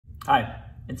Hi,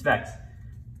 it's Vex.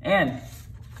 And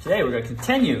today we're going to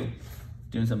continue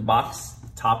doing some box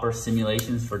topper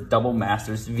simulations for Double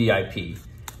Masters VIP.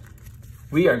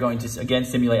 We are going to, again,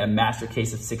 simulate a master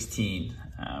case of 16.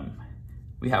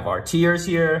 We have our tiers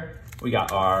here, we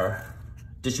got our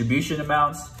distribution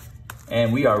amounts,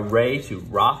 and we are ready to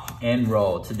rock and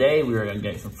roll. Today we are going to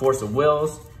get some Force of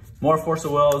Wills, more Force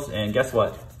of Wills, and guess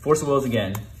what? Force of Wills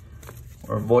again.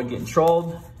 Or avoid getting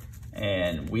trolled,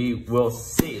 and we will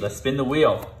see. Let's spin the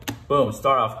wheel. Boom,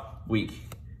 start off weak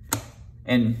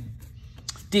and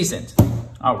decent.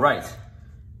 All right,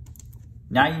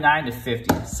 99 to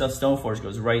 50. So Stoneforge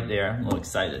goes right there. I'm a little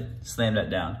excited. Slam that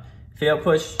down. Fail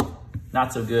push,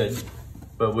 not so good,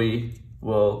 but we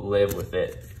will live with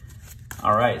it.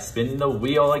 All right, spin the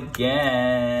wheel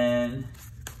again.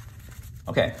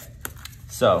 Okay,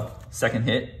 so second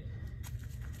hit.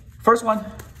 First one,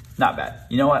 not bad.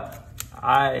 You know what?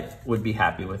 I would be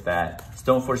happy with that.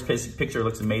 Stoneforge picture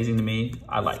looks amazing to me.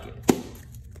 I like it.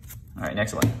 All right,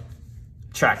 next one.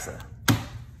 Traxa.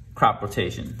 Crop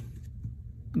rotation.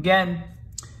 Again,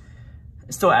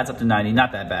 it still adds up to 90.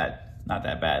 Not that bad. Not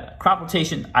that bad. Crop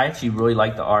rotation, I actually really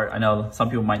like the art. I know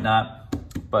some people might not,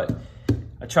 but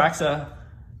a Traxa,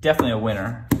 definitely a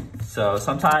winner. So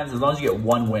sometimes, as long as you get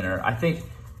one winner, I think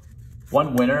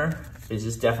one winner is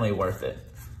just definitely worth it.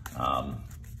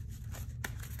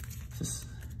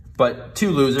 But two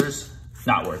losers,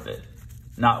 not worth it.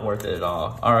 Not worth it at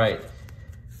all. All right,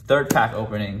 third pack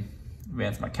opening.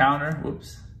 Advance my counter.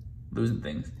 Whoops, losing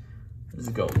things. Let's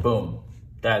go. Boom.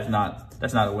 That's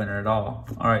not a winner at all.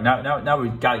 All right, now we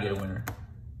gotta get a winner.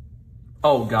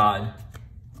 Oh God,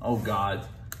 oh God.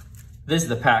 This is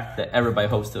the pack that everybody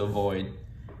hopes to avoid.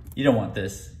 You don't want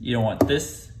this. You don't want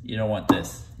this. You don't want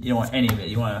this. You don't want any of it.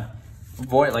 You want to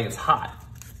avoid it like it's hot.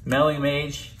 Meddling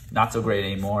Mage, not so great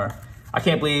anymore. I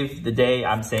can't believe the day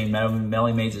I'm saying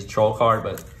Meddling Mage is a troll card,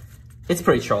 but it's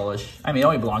pretty trollish. I mean, it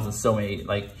only belongs in so many,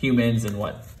 like, humans and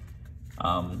what?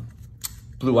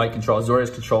 Blue-white control, Zoria's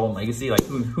control and Legacy. Like,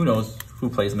 who knows who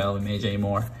plays Meddling Mage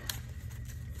anymore?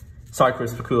 Sorry,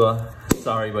 Chris Pakula.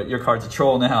 Sorry, but your card's a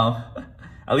troll now.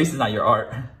 At least it's not your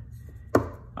art.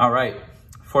 All right,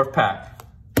 fourth pack.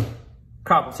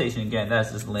 Crop rotation again.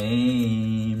 That's just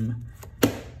lame.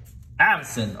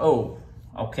 Avison. Oh,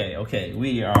 okay.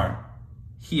 We are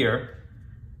here.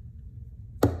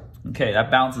 Okay, that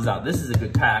balances out. This is a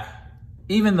good pack.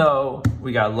 Even though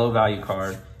we got a low value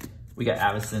card, we got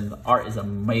Avison. The art is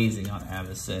amazing on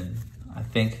Avison. I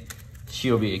think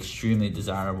she'll be extremely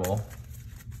desirable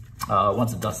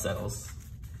once the dust settles.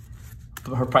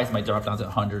 Her price might drop down to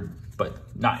 100, but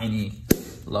not any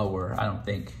lower, I don't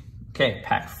think. Okay,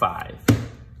 pack 5.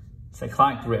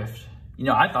 Cyclonic Rift. You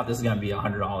know, I thought this was gonna be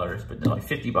 $100, but they're like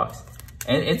 50 bucks.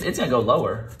 And it's gonna go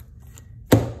lower.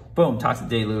 Boom, Toxic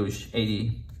Deluge,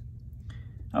 80.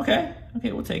 Okay,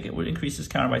 we'll take it. We'll increase this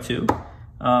counter by 2.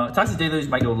 Toxic Deluge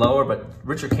might go lower, but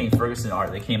Richard Kane Ferguson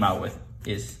art they came out with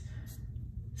is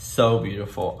so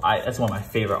beautiful. That's one of my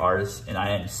favorite artists, and I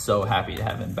am so happy to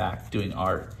have him back doing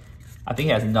art. I think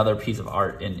he has another piece of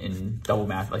art in Double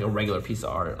Math, like a regular piece of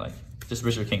art, like just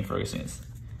Richard King Ferguson. It's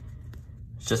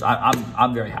just,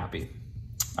 I'm very happy.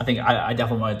 I think I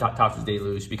definitely want to talk to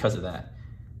Deluge because of that.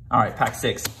 All right, pack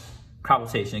 6, crop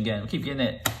rotation again. We keep getting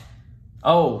it.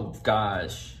 Oh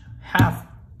gosh, half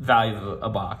value of a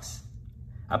box,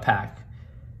 a pack,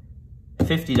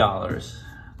 $50.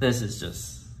 This is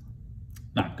just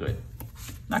not good.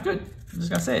 Not good. I'm just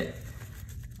gonna say it.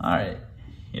 All right,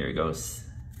 here it goes.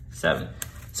 7.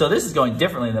 So this is going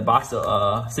differently in the box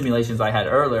simulations I had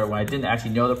earlier when I didn't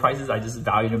actually know the prices. I just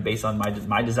valued them based on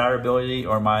my desirability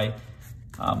or my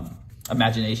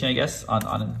imagination, I guess,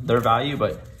 on their value.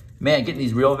 But man, getting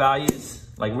these real values,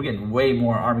 like we're getting way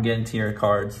more Armageddon tier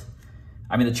cards.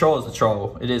 I mean, the troll is the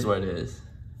troll. It is what it is.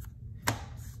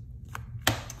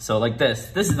 So like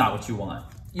this is not what you want.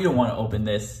 You don't want to open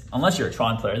this unless you're a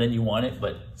Tron player, then you want it.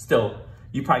 But still,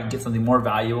 you probably can get something more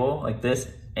valuable like this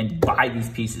and buy these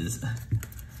pieces.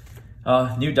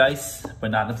 New dice, but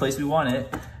not in the place we want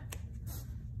it.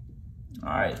 All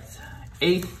right,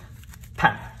 8th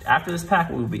pack. After this pack,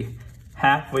 we'll be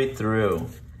halfway through.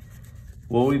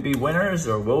 Will we be winners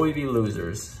or will we be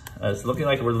losers? It's looking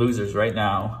like we're losers right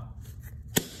now.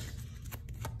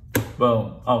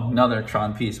 Boom. Oh, another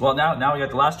Tron piece. Well, now we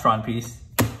got the last Tron piece.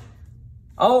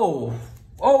 Oh,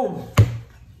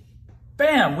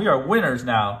 bam, we are winners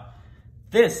now.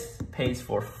 This pays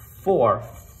for four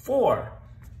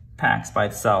packs by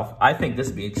itself. I think this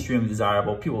would be extremely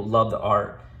desirable. People love the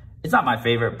art. It's not my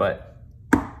favorite, but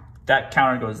that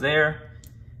counter goes there.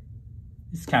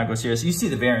 This counter goes here. So you see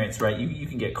the variance, right? You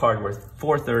can get a card worth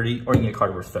 $4.30 or you can get a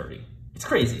card worth $30. It's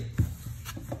crazy.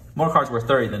 more cards worth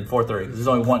 30 than 430 because there's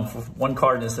only one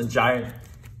card in this giant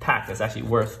pack that's actually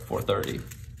worth 430.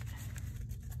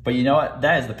 But you know what?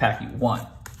 That is the pack you want.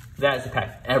 That is the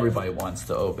pack everybody wants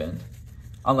to open.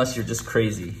 Unless you're just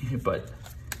crazy. But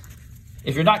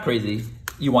if you're not crazy,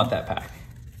 you want that pack.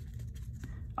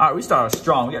 All right, we started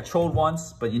strong. We got trolled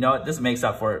once, but you know what? This makes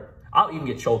up for it. I'll even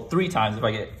get trolled 3 times if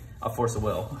I get a Force of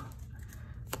Will.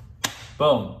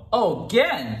 Boom. Oh,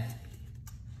 again.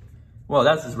 Well,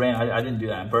 that's just random. I didn't do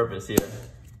that on purpose here.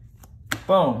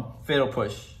 Boom. Fatal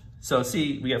Push. So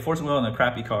see, we get Force of Will and a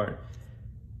crappy card.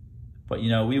 But you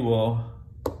know,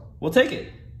 we'll take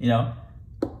it. You know,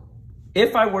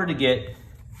 if I were to get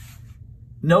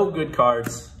no good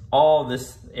cards, all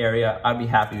this area, I'd be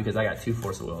happy because I got 2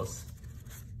 Force of Wills.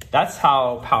 That's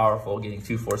how powerful getting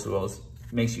 2 Force of Wills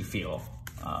makes you feel.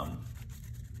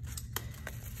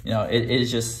 You know,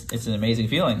 it's an amazing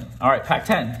feeling. All right, pack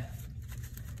 10.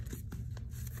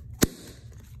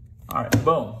 All right,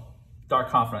 boom. Dark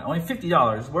Confidant, only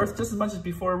 $50, worth just as much as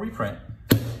before a reprint.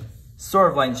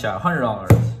 Sword of Light and Shadow,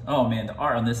 $100. Oh man, the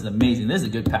art on this is amazing. This is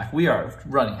a good pack. We are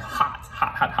running hot,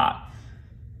 hot, hot, hot.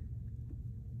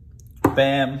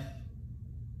 Bam.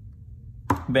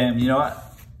 Bam, you know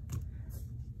what?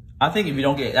 I think if you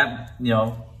don't get that, you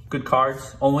know, good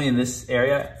cards only in this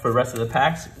area for the rest of the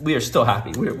packs, we are still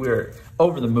happy. We're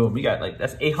over the moon. We got like,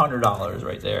 that's $800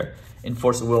 right there in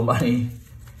Force of Will money.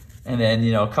 And then,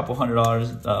 you know, a couple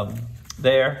 $100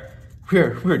 there.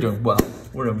 We're doing well.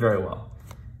 We're doing very well.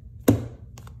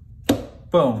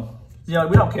 Boom. You know,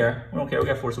 we don't care. We don't care. We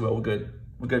got Force of Will. We're good.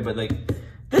 We're good. But like,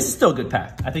 this is still a good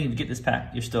pack. I think if you get this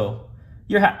pack,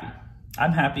 you're happy.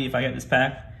 I'm happy if I get this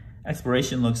pack.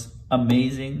 Exploration looks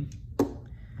amazing.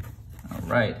 All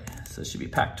right. So it should be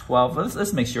pack 12.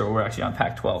 Let's make sure we're actually on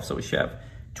pack 12. So we should have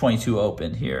 22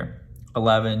 open here.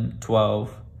 11,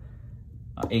 12,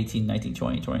 18, 19,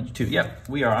 20, 22. Yep,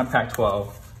 we are on pack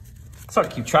 12. It's hard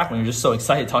to keep track when you're just so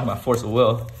excited talking about Force of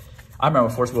Will. I remember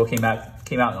when Force of Will came out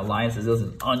in Alliances, it was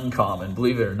an uncommon,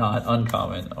 believe it or not,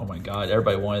 uncommon. Oh my God,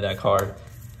 everybody wanted that card.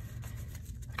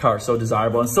 The card is so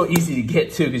desirable and so easy to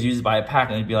get too, because you just buy a pack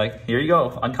and it'd be like, here you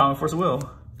go, uncommon Force of Will.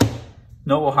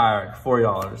 Noble Hierarch,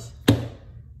 $40.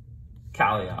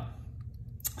 Kalia,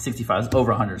 65, it's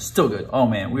over 100, still good. Oh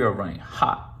man, we are running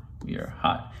hot. We are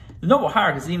hot. The Noble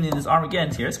Hierarch is even in this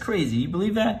Armageddon tier. It's crazy. You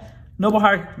believe that? Noble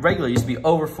Hierarch regular used to be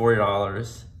over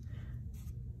 $40.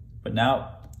 But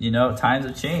now, you know, times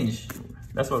have changed.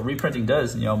 That's what reprinting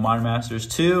does. You know, Modern Masters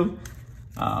 2,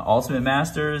 Ultimate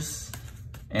Masters,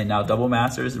 and now Double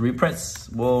Masters. The reprints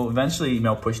will eventually, you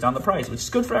know, push down the price, which is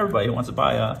good for everybody who wants to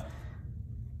buy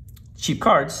cheap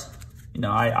cards. You know,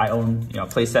 I own, you know, a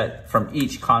playset from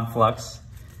each Conflux,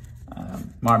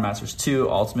 Modern Masters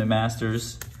 2, Ultimate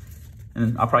Masters,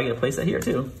 and I'll probably get a playset here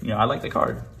too. You know, I like the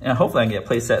card, and hopefully I can get a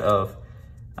playset of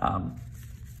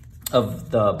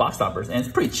the box toppers, and it's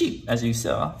pretty cheap as you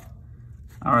saw.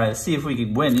 All right, let's see if we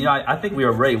can win. You know, I think we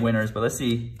are already winners, but let's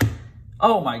see.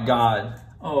 Oh my God,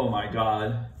 oh my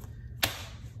God.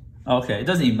 Okay, it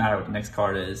doesn't even matter what the next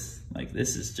card is. Like,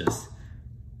 this is just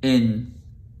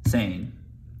insane,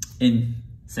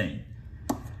 insane.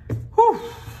 Whew.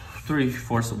 3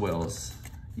 Force of Wills.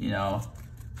 You know,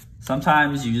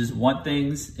 sometimes you just want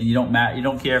things and you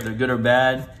don't care if they're good or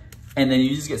bad, and then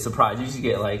you just get surprised. You just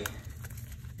get like,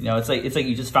 you know, it's like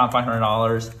you just found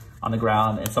 $500 on the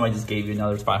ground and somebody just gave you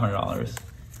another $500.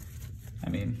 I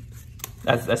mean,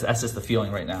 that's just the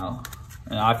feeling right now,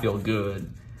 and I feel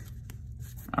good.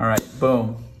 All right,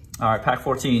 boom. All right, pack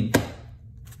 14,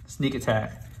 Sneak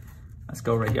Attack. Let's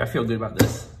go right here. I feel good about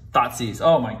this. Thoughtseize.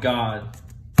 Oh my God.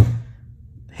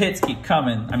 Hits keep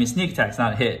coming. I mean, Sneak Attack's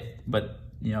not a hit, but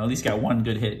you know, at least got one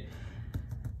good hit.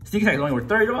 Sneak Attack is only worth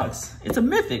 $30. It's a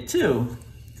Mythic too.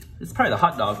 It's probably the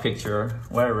hot dog picture,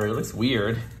 whatever. It looks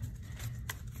weird.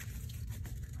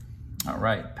 All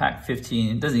right, pack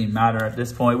 15. It doesn't even matter at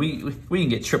this point. We can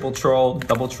get triple trolled,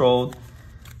 double trolled.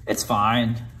 It's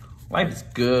fine. Life is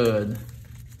good.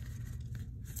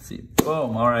 Let's see,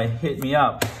 boom. All right, hit me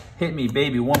up. Hit me,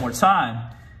 baby, one more time.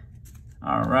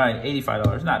 All right,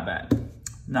 $85. Not bad.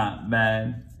 Not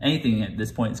bad. Anything at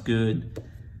this point is good.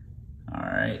 All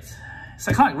right.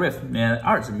 Psychotic Rift, man,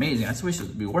 art's amazing. I just wish it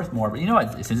would be worth more, but you know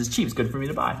what? Since it's cheap, it's good for me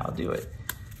to buy. I'll do it.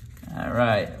 All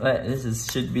right,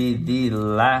 should be the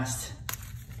last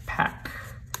pack.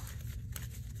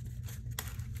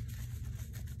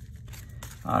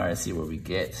 All right, see what we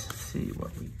get. See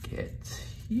what we get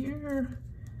here.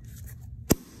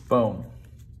 Boom.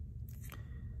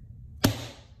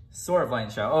 Sword of Light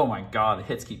and Shadow. Oh my God, the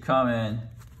hits keep coming.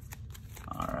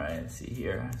 All right, let's see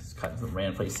here. Just cutting from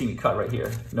random place. See me cut right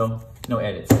here. No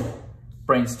edits.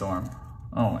 Brainstorm.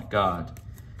 Oh my God.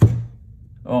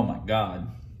 Oh my God.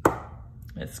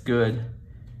 That's good.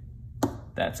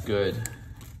 That's good.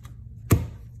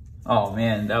 Oh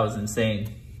man, that was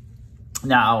insane.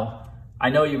 Now, I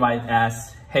know you might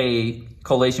ask, hey,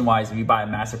 collation-wise, if you buy a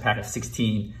master pack of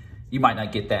 16, you might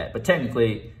not get that. But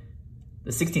technically,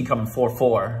 the 16 come in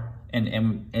 4/4,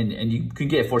 and you can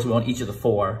get a force wheel on each of the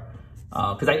 4.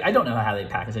 Because I don't know how they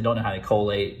package, I don't know how they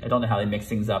collate, I don't know how they mix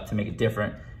things up to make it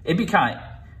different. It'd be kind of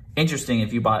interesting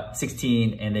if you bought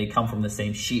 16 and they come from the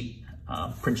same sheet,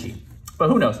 print sheet. But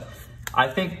who knows? I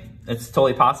think it's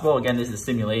totally possible. Again, this is a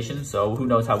simulation, so who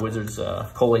knows how Wizards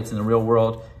collates in the real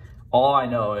world. All I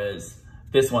know is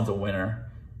this one's a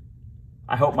winner.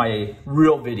 I hope my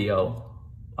real video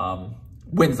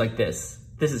wins like this.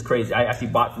 This is crazy. I actually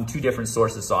bought from 2 different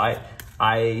sources, so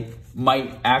I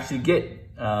might actually get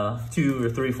 2 or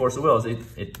 3 Force of Wills.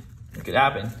 It could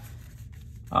happen.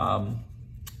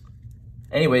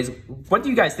 Anyways, what do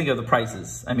you guys think of the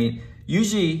prices? I mean,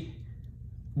 usually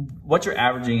what you're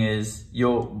averaging is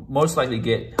you'll most likely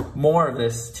get more of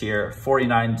this tier,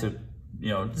 49 to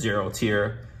 0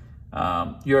 tier.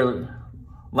 You're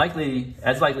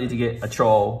as likely to get a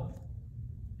troll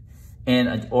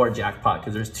or a jackpot,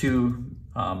 because there's 2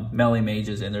 melee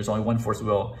mages and there's only 1 Force of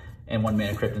Will and 1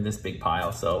 mana crypt in this big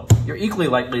pile. So you're equally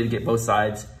likely to get both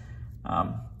sides.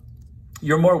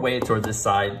 You're more weighted towards this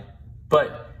side,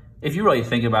 but if you really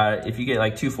think about it, if you get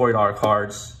like 2 $40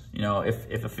 cards,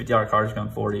 if a $50 card is going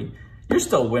 40, you're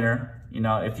still a winner.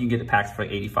 If you can get the packs for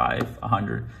like 85,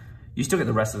 100, you still get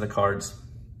the rest of the cards.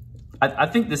 I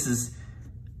think this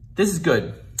is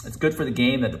good. It's good for the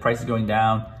game that the price is going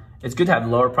down. It's good to have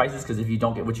lower prices, because if you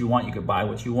don't get what you want, you could buy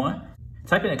what you want.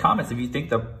 Type in the comments if you think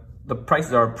the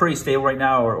prices are pretty stable right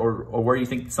now, or where you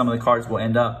think some of the cards will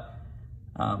end up.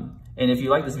 And if you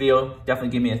like this video, definitely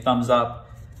give me a thumbs up.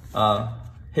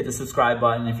 Hit the subscribe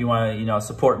button if you want to,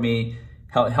 support me,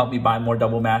 help me buy more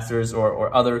Double Masters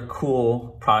or other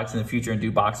cool products in the future, and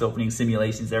do box openings,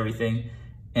 simulations, everything.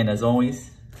 And as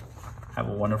always, have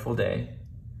a wonderful day.